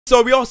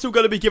So we are still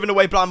going to be giving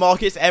away black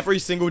markets every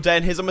single day,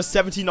 and here's number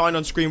 79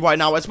 on screen right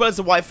now, as well as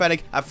the white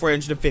fennec at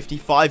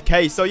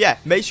 355k. So yeah,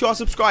 make sure you're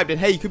subscribed, and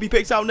hey, you could be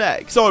picked out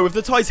next. So with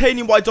the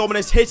titanium white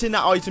dominus hitting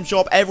that item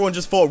shop, everyone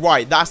just thought,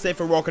 right, that's it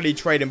for Rocket League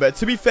trading. But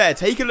to be fair,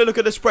 taking a look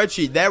at the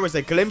spreadsheet, there is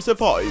a glimpse of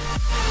hope.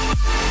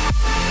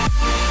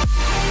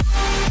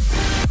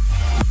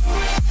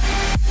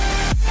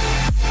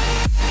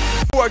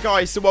 Alright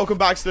guys, so welcome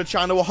back to the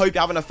channel. I hope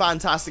you're having a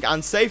fantastic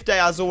and safe day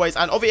as always,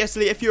 and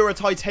obviously if you're a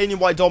titanium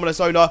white dominus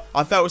owner,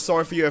 I felt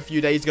sorry for you a few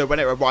days ago when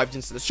it arrived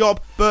into the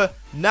shop, but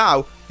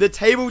now the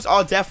tables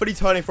are definitely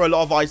turning for a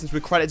lot of items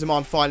with credit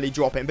demand finally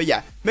dropping. But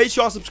yeah, make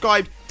sure you're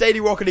subscribed. Daily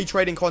Rocket League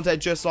trading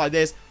content just like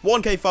this.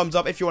 1k thumbs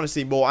up if you want to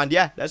see more, and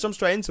yeah, let's jump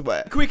straight into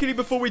it. Quickly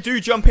before we do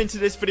jump into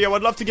this video,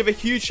 I'd love to give a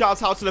huge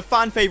shout out to the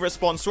fan favorite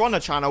sponsor on the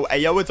channel,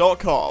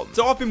 Aoa.com.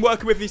 So I've been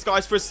working with these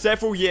guys for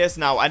several years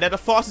now, and they're the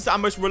fastest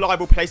and most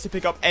reliable place to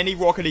pick up any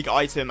Rocket League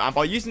item, and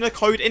by using the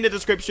code in the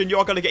description, you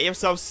are going to get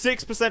yourself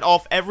 6%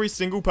 off every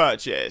single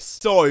purchase.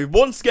 So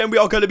once again, we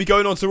are going to be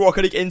going on to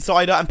Rocket League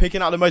Insider and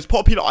picking out the most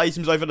popular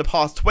items over the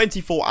past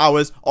 24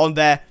 hours on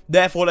there.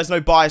 Therefore, there's no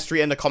bias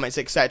street in the comments,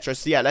 etc.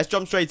 So yeah, let's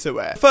jump straight to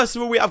it. First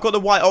of all, we have got the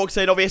white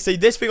octane. Obviously,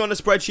 this thing on the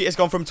spreadsheet has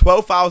gone from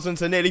 12,000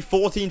 to nearly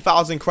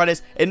 14,000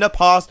 credits in the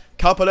past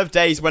couple of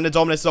days when the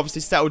dominus has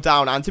obviously settled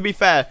down. And to be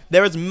fair,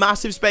 there is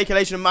massive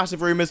speculation and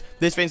massive rumors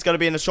this thing's going to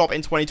be in the shop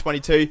in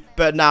 2022,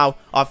 but now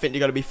I think you're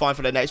going to be fine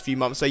for the next few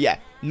months. So yeah,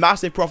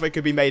 massive profit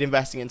could be made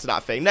investing into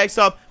that thing. Next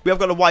up, we have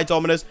got the white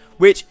dominus,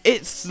 which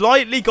it's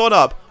slightly gone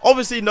up.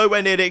 Obviously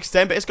nowhere near the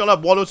extent, but it's gone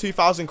up 1,000 or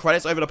 2,000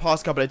 credits over the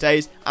past couple of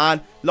days.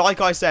 And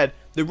like I said,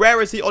 the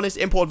rarity on this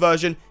import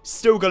version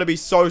still going to be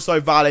so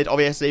valid,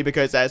 obviously,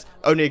 because there's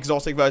only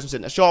exotic versions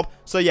in the shop.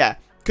 So yeah,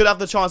 could have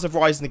the chance of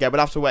rising again.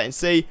 We'll have to wait and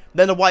see.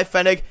 Then the white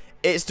fennec,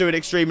 it's doing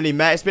extremely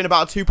meh. It's been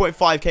about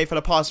 2.5k for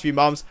the past few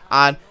months,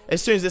 and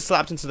as soon as it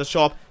slapped into the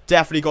shop,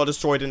 definitely got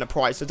destroyed in the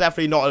price. So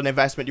definitely not an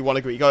investment you want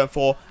to be going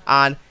for.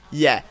 And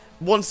yeah,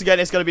 once again,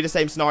 it's going to be the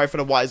same scenario for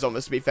the white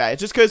dominus, to be fair.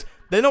 Just because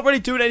they're not really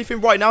doing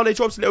anything right now. They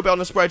dropped a little bit on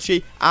the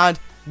spreadsheet, and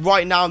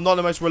right now, not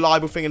the most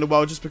reliable thing in the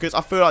world, just because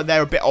I feel like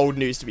they're a bit old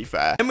news, to be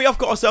fair. And we have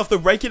got ourselves the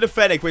regular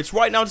fennec, which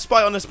right now,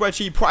 despite on the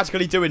spreadsheet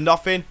practically doing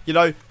nothing, you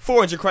know,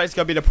 400 credits is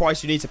going to be the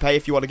price you need to pay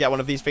if you want to get one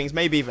of these things,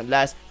 maybe even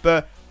less.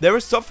 But there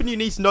is something you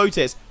need to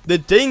notice. The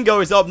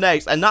dingo is up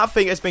next, and that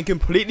thing has been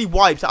completely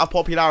wiped out of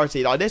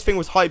popularity. Like, this thing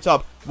was hyped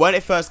up when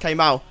it first came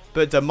out,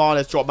 but demand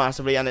has dropped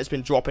massively, and it's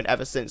been dropping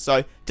ever since.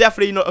 So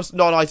definitely not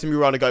an item you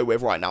want to go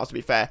with right now, to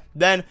be fair.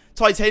 Then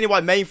titanium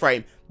white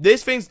mainframe.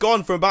 This thing's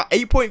gone from about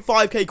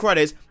 8.5k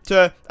credits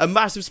to a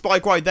massive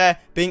spike right there,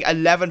 being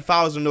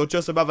 11,000 or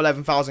just above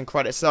 11,000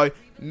 credits. So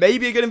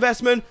maybe a good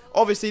investment.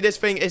 Obviously, this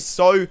thing is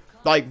so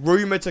like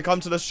rumored to come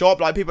to the shop.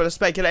 Like, people are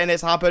speculating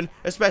it's happened,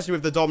 especially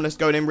with the dominus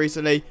going in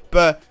recently.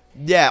 But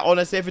yeah,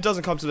 honestly, if it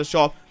doesn't come to the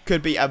shop,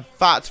 could be a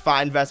fat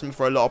investment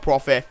for a lot of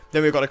profit.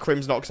 Then we've got a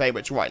crimson octane,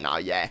 which right now,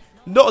 yeah,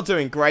 not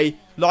doing great.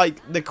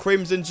 Like, the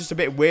crimson's just a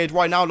bit weird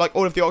right now. Like,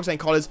 all of the octane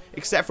colors,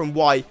 except from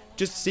white,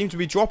 just seem to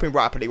be dropping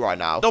rapidly right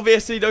now.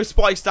 Obviously, those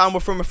spikes down were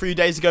from a few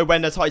days ago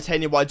when the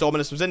titanium white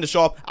dominus was in the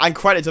shop and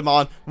credit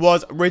demand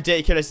was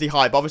ridiculously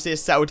high. But obviously,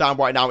 it's settled down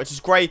right now, which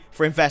is great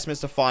for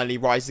investments to finally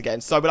rise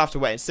again. So we'll have to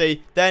wait and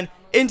see. Then,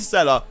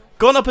 Interstellar.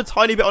 Gone up a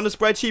tiny bit on the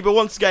spreadsheet, but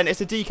once again,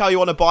 it's a decal you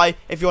want to buy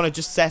if you want to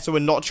just settle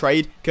and not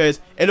trade, because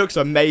it looks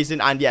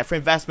amazing. And yeah, for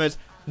investments,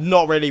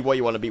 not really what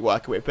you want to be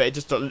working with, but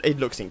it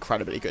looks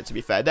incredibly good, to be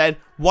fair. Then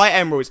white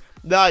emeralds,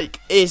 like,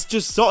 it's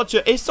just such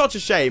a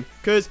shame,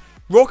 because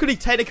Rocket League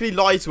technically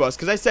lied to us,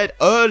 because they said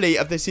early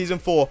of this season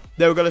 4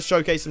 they were going to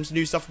showcase some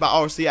new stuff about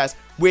RCS.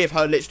 We've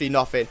heard literally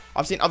nothing.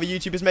 I've seen other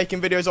YouTubers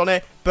making videos on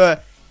it,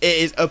 but it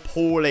is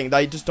appalling.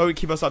 They just don't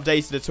keep us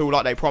updated at all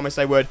like they promised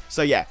they would.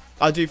 So yeah,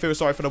 I do feel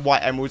sorry for the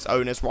white emeralds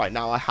owners right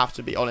now, I have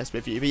to be honest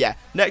with you. But yeah,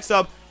 next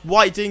up,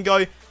 white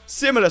dingo.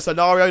 Similar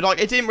scenario.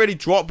 Like, it didn't really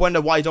drop when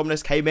the white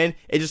dominus came in.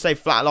 It just stayed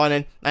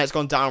flatlining, and it's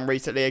gone down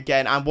recently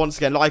again. And once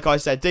again, like I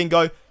said,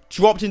 dingo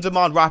dropped in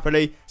demand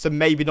rapidly, so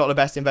maybe not the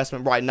best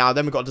investment right now.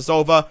 Then we've got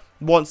dissolver.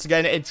 Once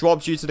again, it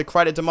dropped due to the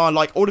credit demand.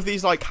 Like, all of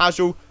these like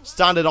casual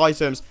standard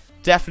items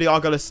definitely are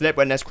going to slip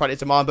when there's credit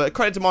demand, but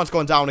credit demand's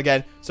gone down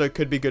again, so it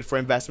could be good for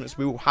investments.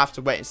 We will have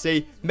to wait and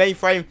see.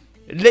 Mainframe,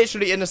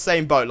 literally in the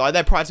same boat. Like,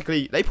 they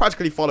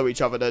practically follow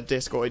each other. The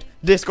Discord,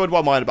 what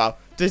am I on about?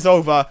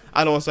 Dissolver,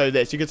 and also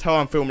this. You can tell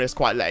I'm filming this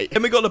quite late.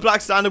 Then we got the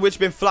black standard, which has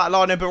been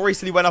flatlining, but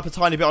recently went up a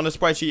tiny bit on the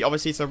spreadsheet.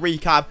 Obviously, it's a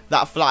recap,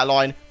 that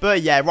flatline.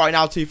 But yeah, right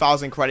now,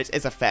 2,000 credits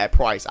is a fair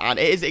price, and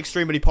it is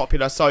extremely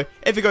popular. So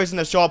if it goes in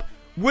the shop,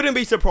 wouldn't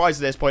be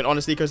surprised at this point,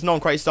 honestly, because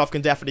non-crate stuff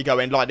can definitely go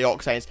in, like the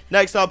octanes.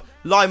 Next up,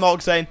 lime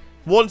octane.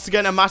 Once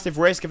again, a massive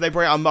risk if they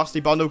bring out a musty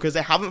bundle, because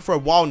they haven't for a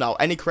while now,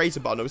 any creator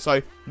bundle.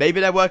 So maybe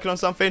they're working on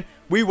something.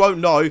 We won't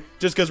know,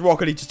 just because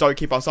Rocket League just don't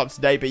keep us up to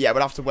date. But yeah,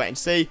 we'll have to wait and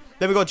see.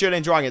 Then we got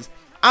Julian Dragons.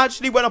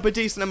 actually went up a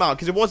decent amount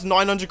because it was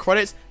 900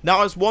 credits.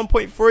 Now it's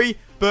 1.3,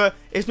 but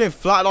it's been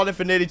flatlining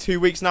for nearly 2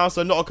 weeks now,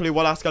 so not a clue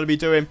what that's going to be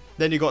doing.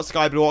 Then you got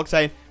Sky Blue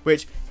Octane,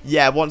 which,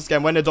 yeah, once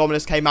again, when the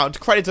Dominus came out,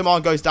 credit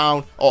demand goes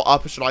down, or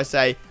up, should I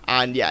say,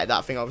 and yeah,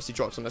 that thing obviously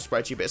drops on the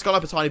spreadsheet, but it's gone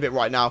up a tiny bit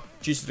right now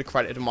due to the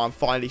credit demand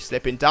finally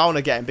slipping down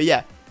again. But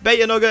yeah,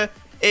 Beta Nugget,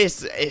 it's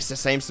the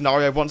same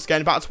scenario once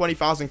again. About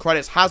 20,000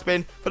 credits has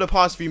been for the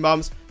past few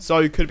months,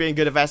 so could be a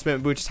good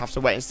investment. We'll just have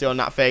to wait and see on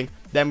that thing.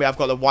 Then we have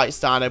got the White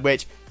Standard,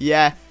 which,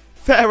 yeah,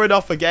 fair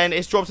enough again.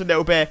 It's dropped a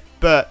little bit,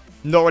 but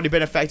not really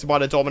been affected by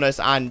the Dominus,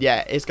 and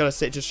yeah, it's going to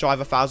sit just shy of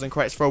 1,000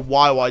 credits for a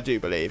while, I do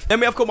believe. Then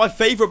we have got my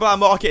favourite black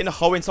market in the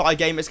whole entire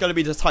game. It's going to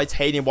be the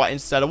Titanium White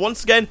Interstellar.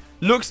 Once again,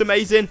 looks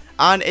amazing,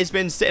 and it's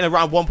been sitting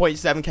around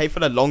 1.7k for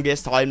the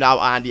longest time now,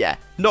 and yeah,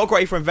 not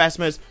great for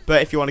investments,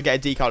 but if you want to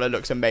get a decal that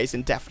looks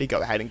amazing, definitely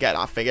go ahead and get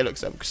that thing. It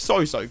looks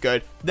so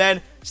good.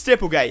 Then,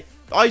 Stipplegate.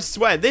 I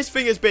swear, this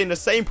thing has been the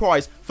same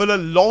price for the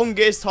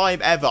longest time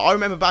ever. I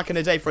remember back in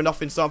the day for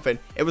nothing something,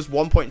 it was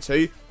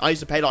 1.2. I used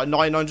to pay like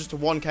 900 to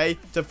 1k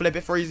to flip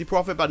it for easy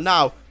profit, but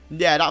now,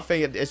 yeah, that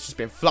thing, it's just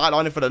been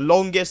flatlining for the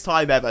longest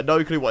time ever.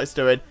 No clue what it's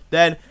doing.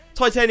 Then,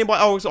 Titanium by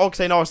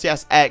Octane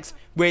RCS X,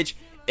 which,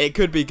 it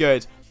could be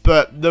good,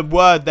 but the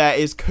word there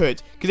is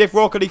could. Because if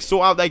Rocket League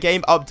sort out their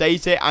game,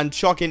 update it, and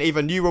chuck in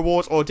either new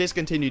rewards or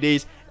discontinue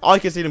these, I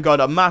can see them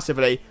going up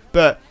massively,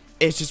 but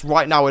it's just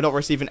right now we're not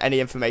receiving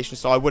any information,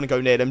 so I wouldn't go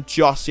near them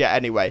just yet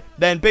anyway.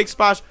 Then Big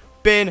Splash,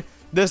 been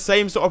the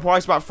same sort of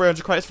price, about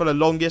 300 credits for the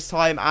longest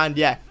time, and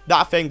yeah,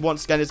 that thing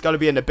once again is going to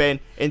be in the bin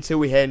until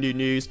we hear new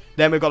news.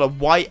 Then we've got a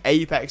White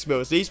Apex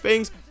Bills. These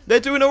things, they're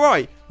doing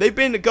alright. They've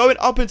been going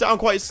up and down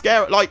quite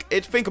scary. Like,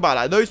 think about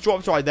that. Those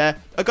drops right there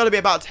are going to be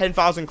about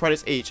 10,000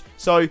 credits each.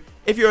 So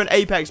if you're an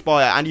Apex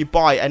buyer and you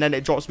buy and then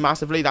it drops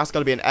massively, that's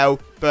going to be an L.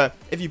 But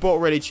if you bought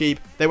really cheap,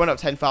 they went up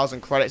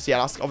 10,000 credits. Yeah,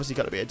 that's obviously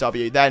going to be a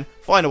W. Then,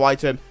 final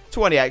item,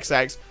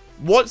 20XX.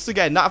 Once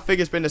again, that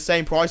figure's been the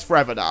same price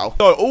forever now.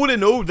 So, all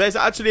in all, there's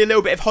actually a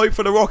little bit of hope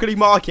for the Rocket League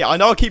market. I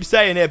know I keep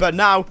saying it, but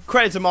now,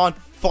 credit demand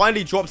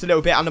finally dropped a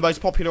little bit, and the most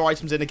popular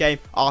items in the game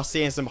are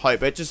seeing some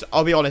hope. But just,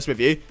 I'll be honest with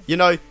you, you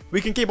know, we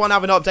can keep on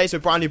having updates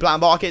with brand new black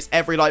markets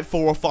every, like,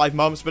 4 or 5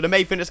 months, but the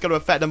main thing that's going to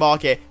affect the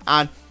market,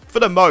 and for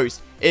the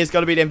most, is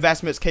going to be the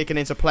investments kicking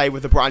into play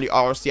with the brand new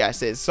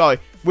RLCSs. So,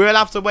 we'll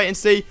have to wait and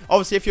see.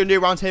 Obviously, if you're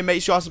new around here,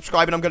 make sure you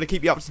subscribe, and I'm going to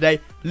keep you up to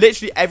date.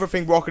 Literally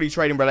everything Rocket League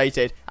trading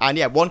related. And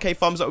yeah, 1k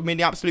thumbs up would mean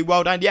the absolute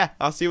world, and yeah,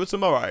 I'll see you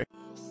tomorrow.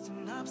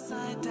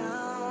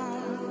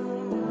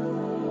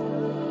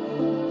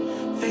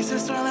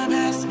 Faces swirling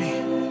past me,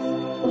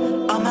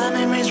 all my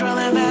memories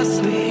rolling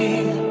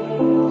vastly,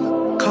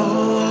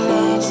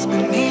 coalesce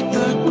beneath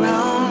the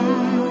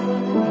ground.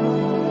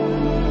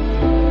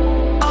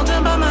 All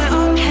done by my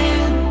own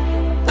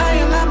hand, I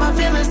allow my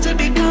feelings to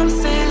become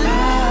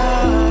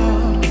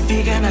sad. If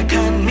you're gonna come